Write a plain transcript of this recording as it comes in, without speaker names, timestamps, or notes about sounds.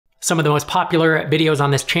Some of the most popular videos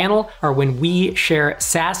on this channel are when we share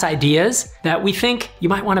SaaS ideas that we think you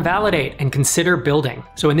might want to validate and consider building.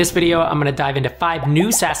 So in this video, I'm going to dive into 5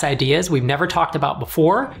 new SaaS ideas we've never talked about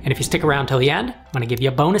before. And if you stick around till the end, I'm going to give you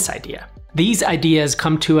a bonus idea. These ideas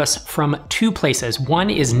come to us from 2 places. One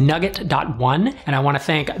is Nugget.one, and I want to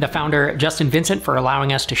thank the founder, Justin Vincent, for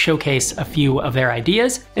allowing us to showcase a few of their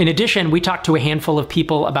ideas. In addition, we talked to a handful of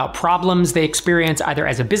people about problems they experience either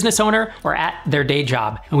as a business owner or at their day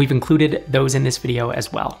job, and we've included those in this video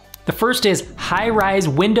as well. The first is high-rise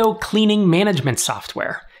window cleaning management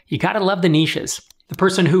software. You gotta love the niches. The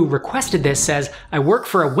person who requested this says, I work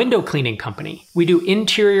for a window cleaning company. We do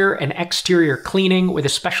interior and exterior cleaning with a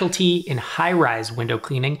specialty in high-rise window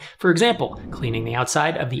cleaning. For example, cleaning the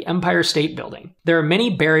outside of the Empire State Building. There are many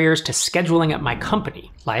barriers to scheduling at my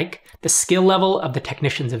company, like the skill level of the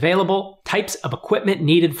technicians available, types of equipment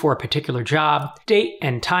needed for a particular job, date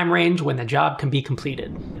and time range when the job can be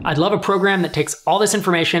completed. I'd love a program that takes all this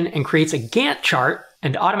information and creates a Gantt chart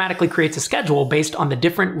and automatically creates a schedule based on the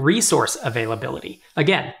different resource availability.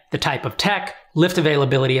 Again, the type of tech, lift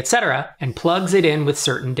availability, etc., and plugs it in with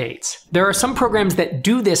certain dates. There are some programs that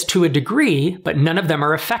do this to a degree, but none of them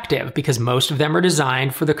are effective because most of them are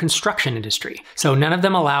designed for the construction industry. So none of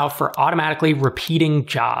them allow for automatically repeating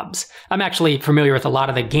jobs. I'm actually familiar with a lot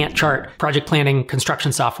of the Gantt chart project planning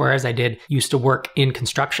construction software, as I used to work in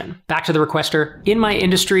construction. Back to the requester. In my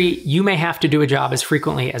industry, you may have to do a job as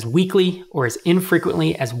frequently as weekly or as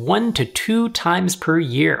infrequently as 1 to 2 times per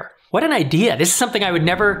year. What an idea. This is something I would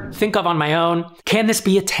never think of on my own. Can this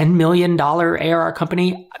be a $10 million ARR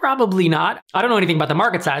company? Probably not. I don't know anything about the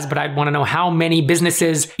market size, but I'd want to know how many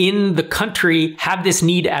businesses in the country have this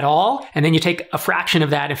need at all. And then you take a fraction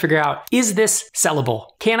of that and figure out, is this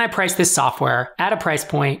sellable? Can I price this software at a price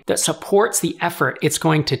point that supports the effort it's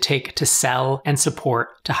going to take to sell and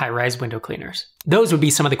support to high-rise window cleaners? Those would be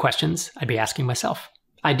some of the questions I'd be asking myself.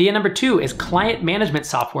 Idea number 2 is client management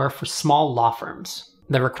software for small law firms.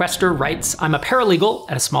 The requester writes, I'm a paralegal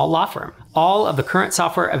at a small law firm. All of the current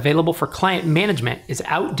software available for client management is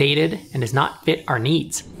outdated and does not fit our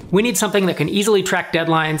needs. We need something that can easily track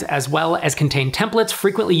deadlines as well as contain templates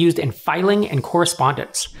frequently used in filing and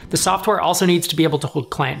correspondence. The software also needs to be able to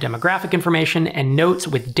hold client demographic information and notes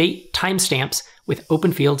with date timestamps with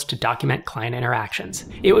open fields to document client interactions.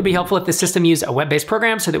 It would be helpful if the system used a web-based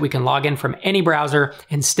program so that we can log in from any browser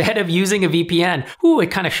instead of using a VPN. Ooh,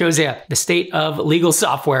 it kind of shows you the state of legal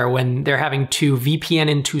software when they're having to VPN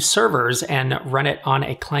into servers and run it on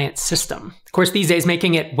a client system. Of course, these days,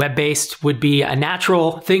 making it web-based would be a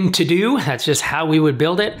natural thing to do. That's just how we would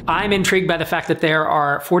build it. I'm intrigued by the fact that there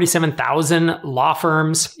are 47,000 law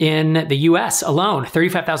firms in the US alone,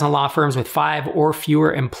 35,000 law firms with 5 or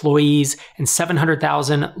fewer employees, and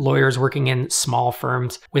 700,000 lawyers working in small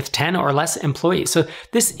firms with 10 or less employees. So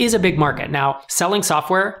this is a big market. Now, selling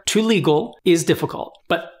software to legal is difficult,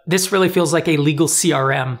 but this really feels like a legal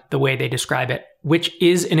CRM, the way they describe it, which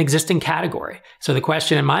is an existing category. So the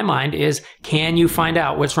question in my mind is, can you find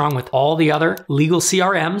out what's wrong with all the other legal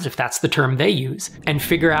CRMs, if that's the term they use, and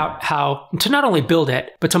figure out how to not only build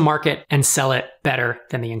it, but to market and sell it better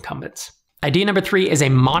than the incumbents? Idea number 3 is a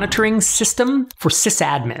monitoring system for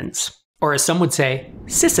sysadmins, or as some would say,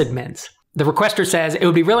 sysadmins. The requester says, it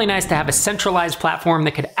would be really nice to have a centralized platform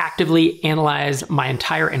that could actively analyze my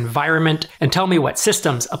entire environment and tell me what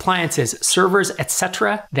systems, appliances, servers,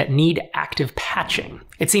 etc. that need active patching.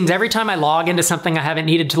 It seems every time I log into something I haven't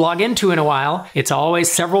needed to log into in a while, it's always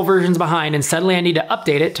several versions behind and suddenly I need to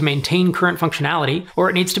update it to maintain current functionality, or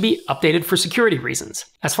it needs to be updated for security reasons.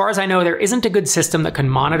 As far as I know, there isn't a good system that can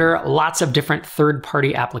monitor lots of different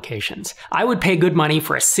third-party applications. I would pay good money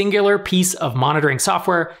for a singular piece of monitoring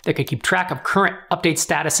software that could keep track of current update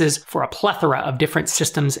statuses for a plethora of different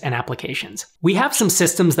systems and applications. We have some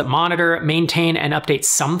systems that monitor, maintain, and update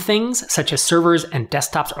some things, such as servers and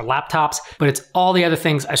desktops or laptops, but it's all the other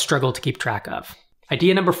things I struggle to keep track of.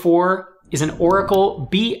 Idea number 4 is an Oracle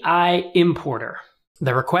BI importer.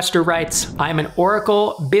 The requester writes, I'm an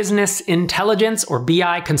Oracle Business Intelligence or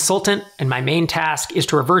BI consultant, and my main task is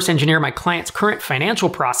to reverse engineer my client's current financial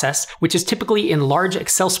process, which is typically in large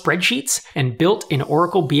Excel spreadsheets and built in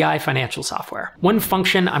Oracle BI financial software. One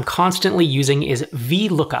function I'm constantly using is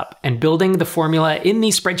VLOOKUP and building the formula in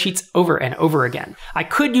these spreadsheets over and over again. I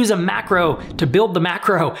could use a macro to build the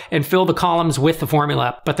macro and fill the columns with the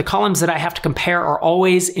formula, but the columns that I have to compare are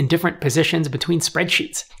always in different positions between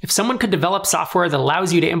spreadsheets. If someone could develop software that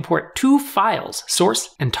allows you to import 2 files,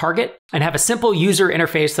 source and target, and have a simple user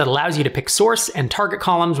interface that allows you to pick source and target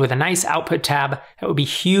columns with a nice output tab that would be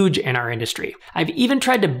huge in our industry. I've even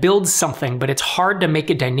tried to build something, but it's hard to make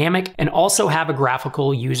it dynamic and also have a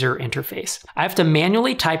graphical user interface. I have to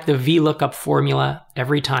manually type the VLOOKUP formula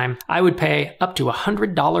every time. I would pay up to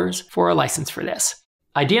 $100 for a license for this.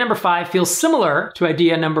 Idea number 5 feels similar to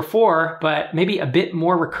idea number 4, but maybe a bit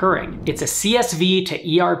more recurring. It's a CSV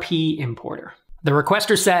to ERP importer. The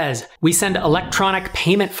requester says, we send electronic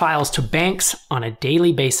payment files to banks on a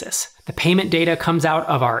daily basis. The payment data comes out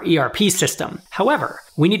of our ERP system. However,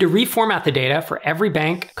 we need to reformat the data for every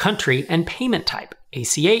bank, country, and payment type.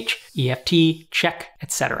 ACH, EFT, check,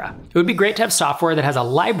 etc. It would be great to have software that has a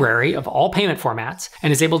library of all payment formats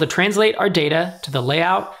and is able to translate our data to the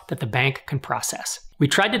layout that the bank can process. We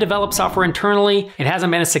tried to develop software internally. It hasn't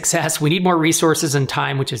been a success. We need more resources and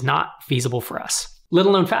time, which is not feasible for us.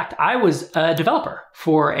 Little known fact, I was a developer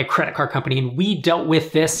for a credit card company, and we dealt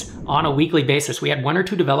with this on a weekly basis. We had 1 or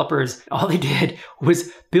 2 developers. All they did was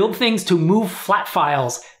build things to move flat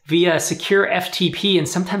files via secure FTP, and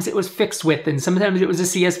sometimes it was fixed width, and sometimes it was a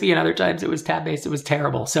CSV, and other times it was tab-based. It was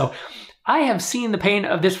terrible. So I have seen the pain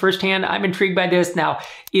of this firsthand. I'm intrigued by this. Now,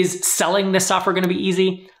 is selling this software going to be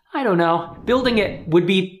easy? I don't know. Building it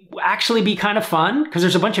would actually be kind of fun because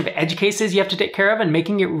there's a bunch of edge cases you have to take care of, and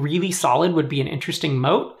making it really solid would be an interesting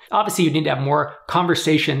moat. Obviously, you need to have more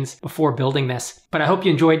conversations before building this, but I hope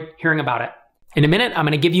you enjoyed hearing about it. In a minute, I'm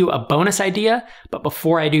going to give you a bonus idea, but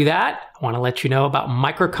before I do that, I want to let you know about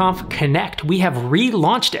MicroConf Connect. We have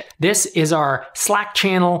relaunched it. This is our Slack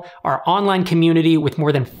channel, our online community with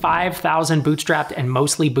more than 5,000 bootstrapped and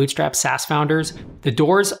mostly bootstrapped SaaS founders. The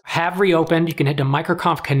doors have reopened. You can head to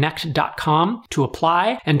microconfconnect.com to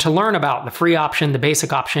apply and to learn about the free option, the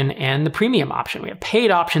basic option, and the premium option. We have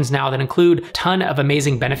paid options now that include a ton of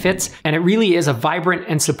amazing benefits, and it really is a vibrant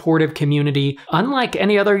and supportive community, unlike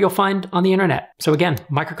any other you'll find on the internet. So again,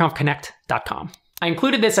 microconfconnect.com. I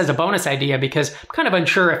included this as a bonus idea because I'm kind of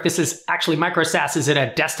unsure if this is actually micro SaaS. Is it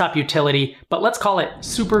a desktop utility? But let's call it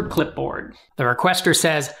Super Clipboard. The requester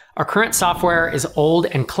says, our current software is old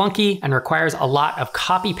and clunky and requires a lot of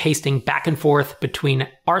copy pasting back and forth between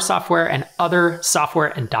our software and other software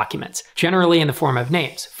and documents, generally in the form of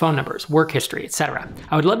names, phone numbers, work history, etc.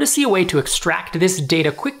 I would love to see a way to extract this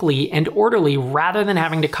data quickly and orderly rather than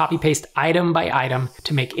having to copy paste item by item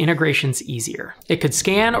to make integrations easier. It could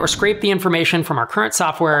scan or scrape the information from our current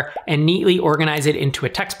software and neatly organize it into a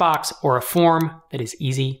text box or a form that is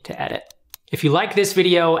easy to edit. If you like this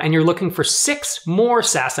video and you're looking for 6 more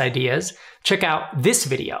SaaS ideas, check out this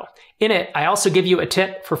video. In it, I also give you a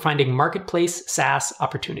tip for finding marketplace SaaS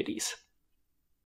opportunities.